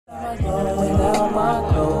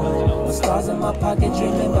Stars in my pocket,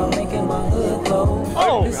 dreaming about making my hood glow.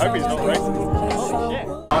 Oh, I hope he's not racing. Oh, shit.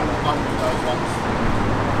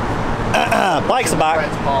 Bikes are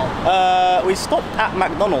back. We stopped at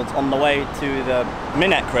McDonald's on the way to the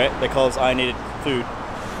Minet Crit because I needed food.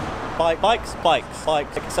 Bikes.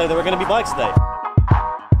 So there were going to be bikes today.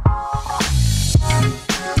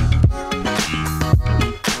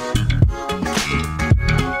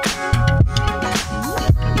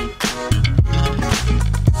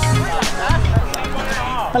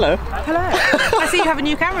 Hello. Hello. I see you have a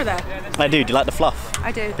new camera there. I do. Do you like the fluff?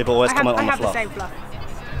 I do. People always comment on the fluff. I have the same fluff.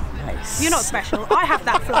 Nice. You're not special. I have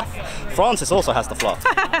that fluff. Francis also has the fluff.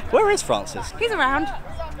 Where is Francis? He's around.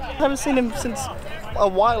 I haven't seen him since a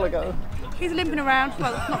while ago. He's limping around.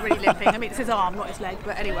 Well, not really limping. I mean, it's his arm, not his leg,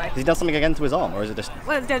 but anyway. Has he done something again to his arm, or is it just...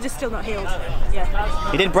 Well, they're just still not healed. Yeah.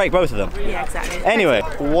 He did break both of them. Yeah, exactly. Anyway,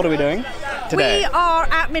 what are we doing today? We are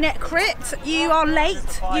at Minet Crit. You are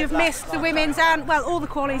late. You've missed the women's and, well, all the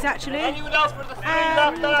qualies actually. Anyone else for the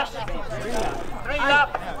 3-lap dash?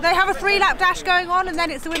 3-lap. They have a 3-lap dash going on, and then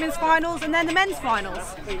it's the women's finals, and then the men's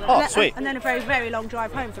finals. Oh, sweet. And then a very, very long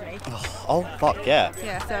drive home for me. Oh, fuck, yeah.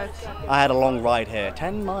 Yeah, so... I had a long ride here,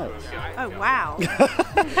 10 miles. Oh, wow.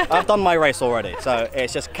 I've done my race already, so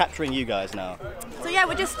it's just capturing you guys now. So yeah,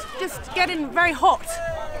 we're just getting very hot.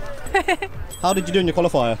 How did you do in your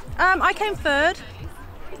qualifier? I came third.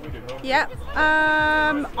 Yeah.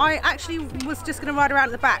 I actually was just going to ride around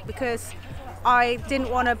at the back because I didn't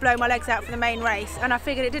want to blow my legs out for the main race, and I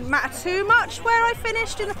figured it didn't matter too much where I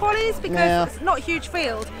finished in the qualies because it's not a huge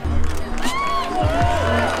field.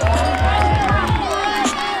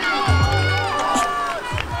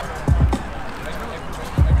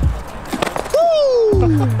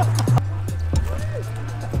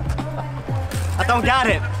 I don't get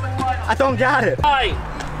it. I don't get it. 5,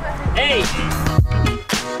 8.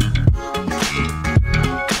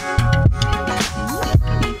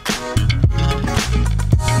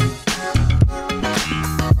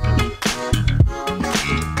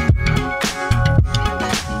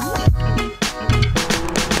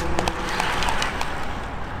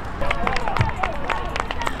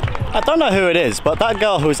 I don't know who it is, but that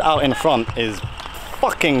girl who's out in front is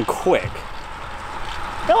fucking quick.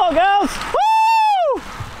 Come on, girls! Woo!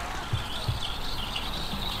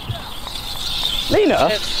 Lena?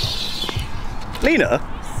 Lena?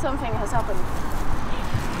 Something has happened.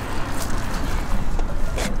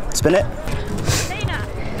 Spin it. Lena!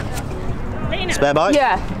 Lena! Spare bike?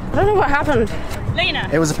 Yeah, I don't know what happened. Lena!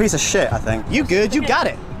 It was a piece of shit, I think. You good? You got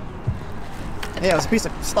it. Yeah, it was a piece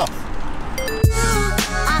of stuff.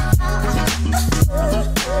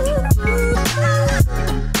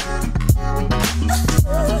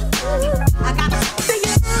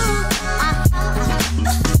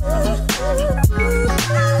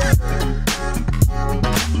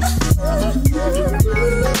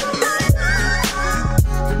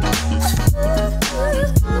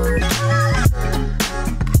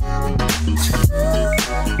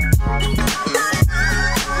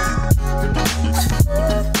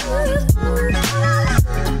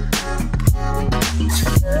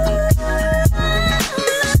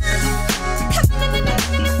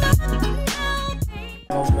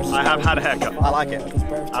 I have had a haircut. I like it.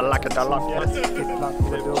 I like it. I like it.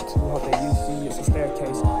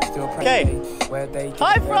 Okay.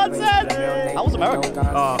 Hi, Francis! How was America?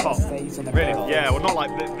 Hot. Really hot. Yeah, well, not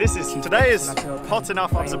like this is. Today is hot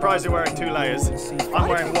enough. I'm surprised you're wearing 2 layers. I'm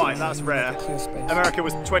wearing white. That's rare. America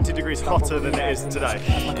was 20 degrees hotter than it is today.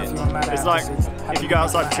 It's like if you go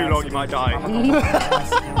outside for too long, you might die.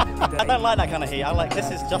 I don't like that kind of heat. I like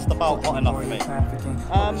this is just about hot enough for me.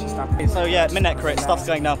 So yeah, Minet Crit, stuff's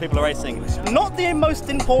going down, people are racing. Not the most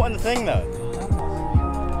important thing though.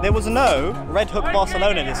 There was no Red Hook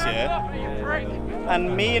Barcelona this year,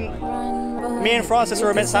 and me and Francis are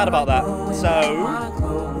a bit sad about that. So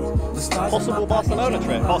possible Barcelona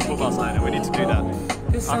trip. Possible Barcelona. We need to do that.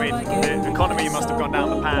 I mean, the economy must have gone down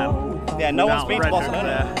the pan. Yeah, no one's been to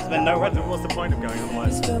Barcelona. There's been no Red Hook. What's the point of going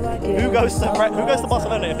otherwise? Who goes to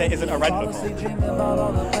Barcelona if there isn't a Red Hook?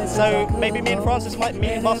 So maybe me and Francis might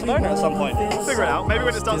meet in Barcelona at some point. We'll figure it out. Maybe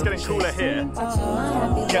when it starts getting cooler here.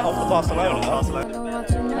 Get off to Barcelona.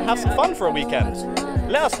 Have some fun for a weekend.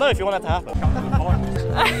 Let us know if you want that to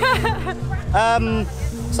happen.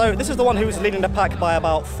 So this is the one who was leading the pack by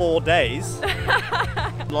about 4 days.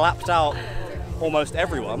 Lapped out almost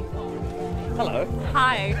everyone. Hello.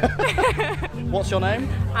 Hi. What's your name?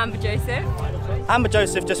 Amber Joseph. Amber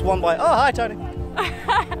Joseph just won by, oh hi Tony.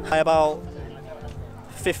 By about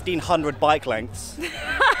 1,500 bike lengths.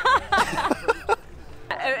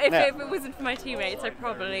 if it wasn't for my teammates, I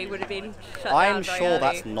probably would have been shut down. I'm sure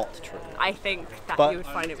that's not true. I think that But you would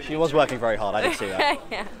find it really she was working very hard, I did see that.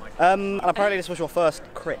 Yeah. And apparently this was your first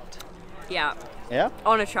crit. Yeah. Yeah?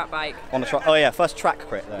 On a track bike. On the track. Oh yeah, first track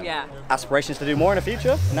crit then. Yeah. Aspirations to do more in the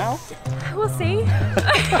future now? We'll see.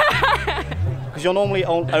 Because you're normally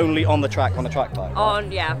only on the track bike. Right?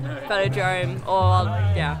 On, yeah, velodrome or,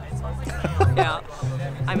 yeah. Yeah.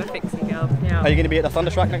 I'm a fixie girl. Yeah. Are you going to be at the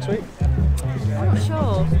ThunderTrack next week? I'm not sure.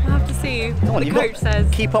 I'll have to see what the coach says.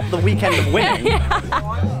 Keep up the weekend of winning.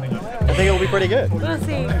 I think it'll be pretty good. We'll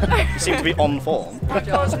see. You seem to be on form.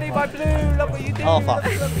 Levi Blue, look what you did. Oh, fuck.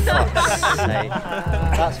 Fuck's sake.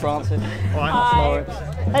 That's Francis. That's Lawrence.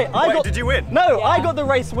 Hey, did you win? No, yeah. I got the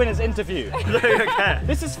race winner's interview. Okay.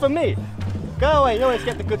 This is for me. Go away, you always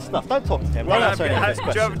get the good stuff. Don't talk to him. Don't answer any of his Do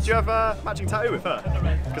you questions. have a matching tattoo with her?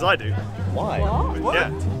 Because I do. Why? What?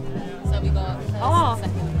 Yeah. So we got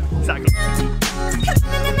Exactly.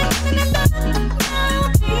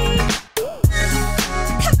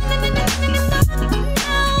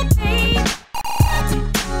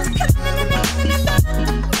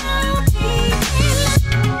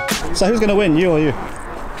 So who's going to win, you or you?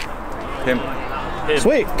 Him.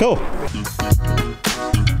 Sweet, cool.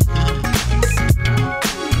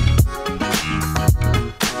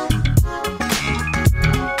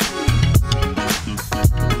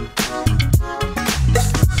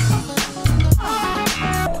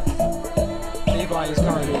 Levi is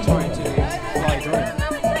currently trying to fly a drone.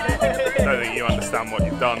 I don't think you understand what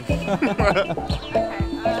you've done.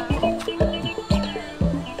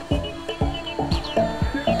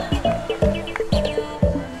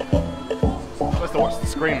 Watch the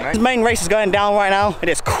screen, mate. The main race is going down right now. It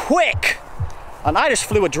is quick! And I just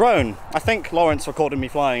flew a drone. I think Lawrence recorded me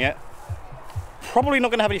flying it. Probably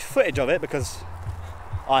not going to have any footage of it because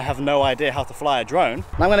I have no idea how to fly a drone.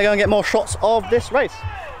 I'm going to go and get more shots of this race.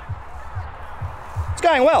 It's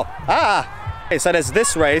going well. Okay, so there's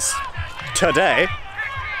this race today.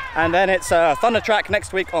 And then it's ThunderTrack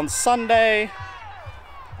next week on Sunday.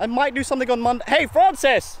 I might do something on Monday. Hey,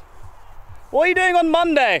 Francis! What are you doing on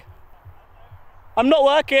Monday? I'm not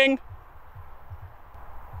working.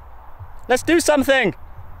 Let's do something.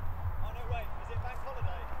 Oh no, wait, is it bank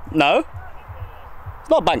holiday? No. It's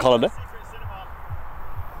not bank holiday. Secret cinema.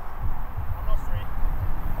 I'm not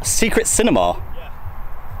free. Secret cinema? Yeah.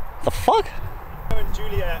 The fuck? And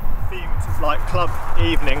Juliet themed like club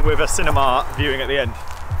evening with a cinema viewing at the end.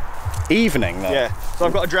 Evening though? Yeah. So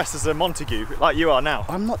I've got to dress as a Montague, like you are now.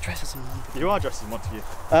 I'm not dressed as a Montague. You are dressed as a Montague.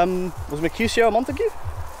 Was Mercutio a Montague?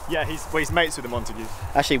 Yeah, he's mates with the Montague.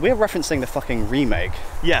 Actually, we're referencing the fucking remake.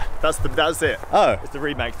 Yeah, that's it. Oh. It's the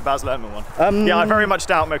remake, the Baz Luhrmann one. Yeah, I very much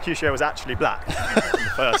doubt Mercutio was actually black in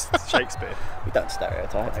the first Shakespeare. We don't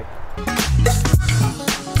stereotype.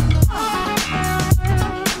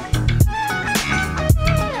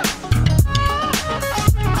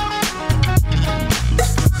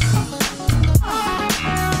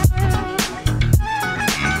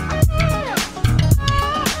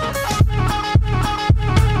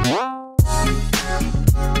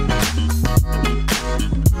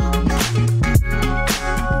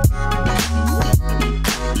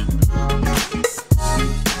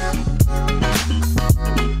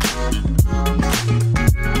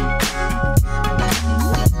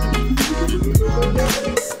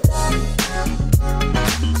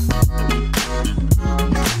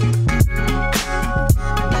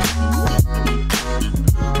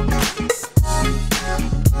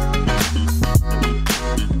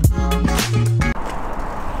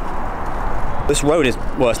 This road is,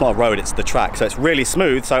 well, it's not a road, it's the track, so it's really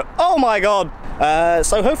smooth, so, oh my god!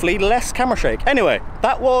 So hopefully less camera shake. Anyway,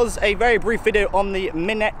 that was a very brief video on the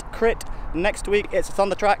Minet Crit. Next week it's a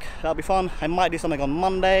ThunderTrack, that'll be fun. I might do something on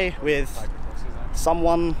Monday with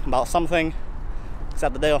someone about something. It's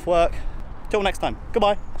at the day off work. Till next time,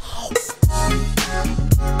 goodbye.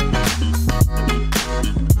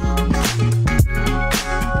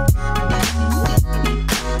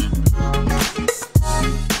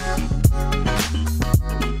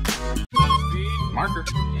 Marker.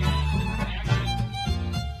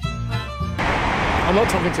 I'm not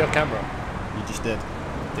talking to your camera. You just did,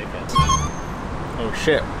 dickhead. Oh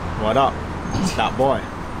shit, what up? It's that boy.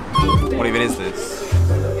 What even is this?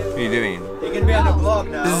 What are you doing? You're gonna be on the vlog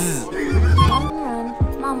now.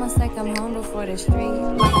 Mama said I'm home before the street.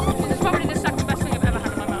 It's probably the second best thing I've ever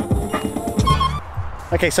had in my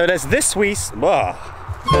mouth. Okay, so there's this week's. Oh,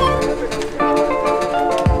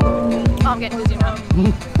 I'm getting dizzy now.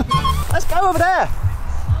 Let's go over there.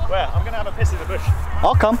 Where? I'm gonna have a piss in the bush.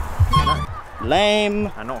 I'll come.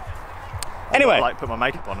 Lame. I know. Anyway. I've got to, like, put my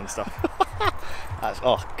makeup on and stuff. That's,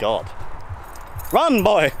 oh god. Run,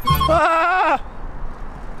 boy! Ah!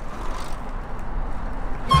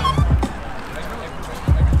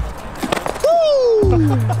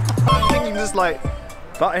 I think you can just like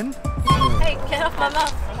butt in. Hey, get off my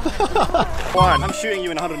mouth. One. I'm shooting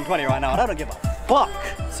you in 120 right now, and I don't give a fuck.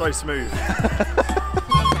 So smooth.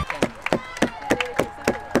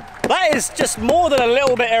 That is just more than a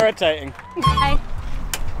little bit irritating. Hey.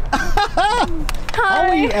 How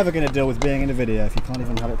are you ever going to deal with being in a video if you can't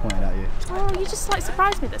even have it pointed at you? Oh, you just like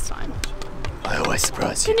surprised me this time. I always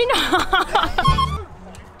surprise you. Can you not?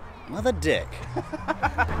 Mother dick.